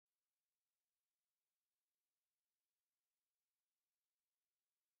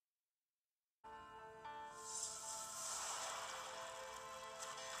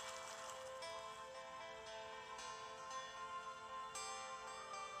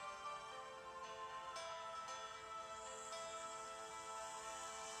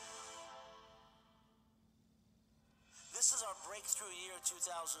This is our breakthrough year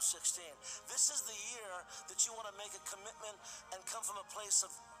 2016. This is the year that you want to make a commitment and come from a place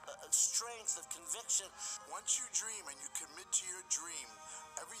of strength, of conviction. Once you dream and you commit to your dream,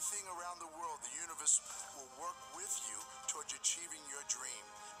 everything around the world, the universe, will work with you towards achieving your dream.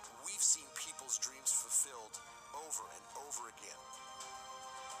 We've seen people's dreams fulfilled over and over again.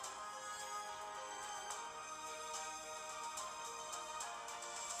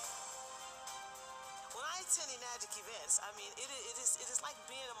 When I attend Enagic events, I mean, it is like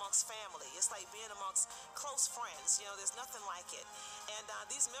being amongst family. It's like being amongst close friends. You know, there's nothing like it. And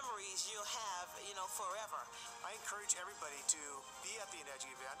these memories you'll have, you know, forever. I encourage everybody to be at the Enagic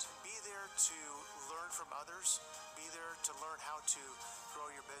event, be there to learn from others, be there to learn how to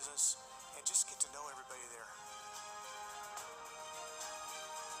grow your business, and just get to know everybody there.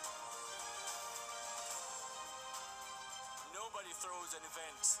 Nobody throws an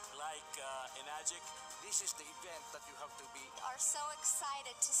event like Enagic. This is the event that you have to be. Are so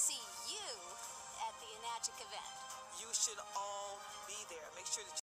excited to see you at the Enagic event. You should all be there. Make sure that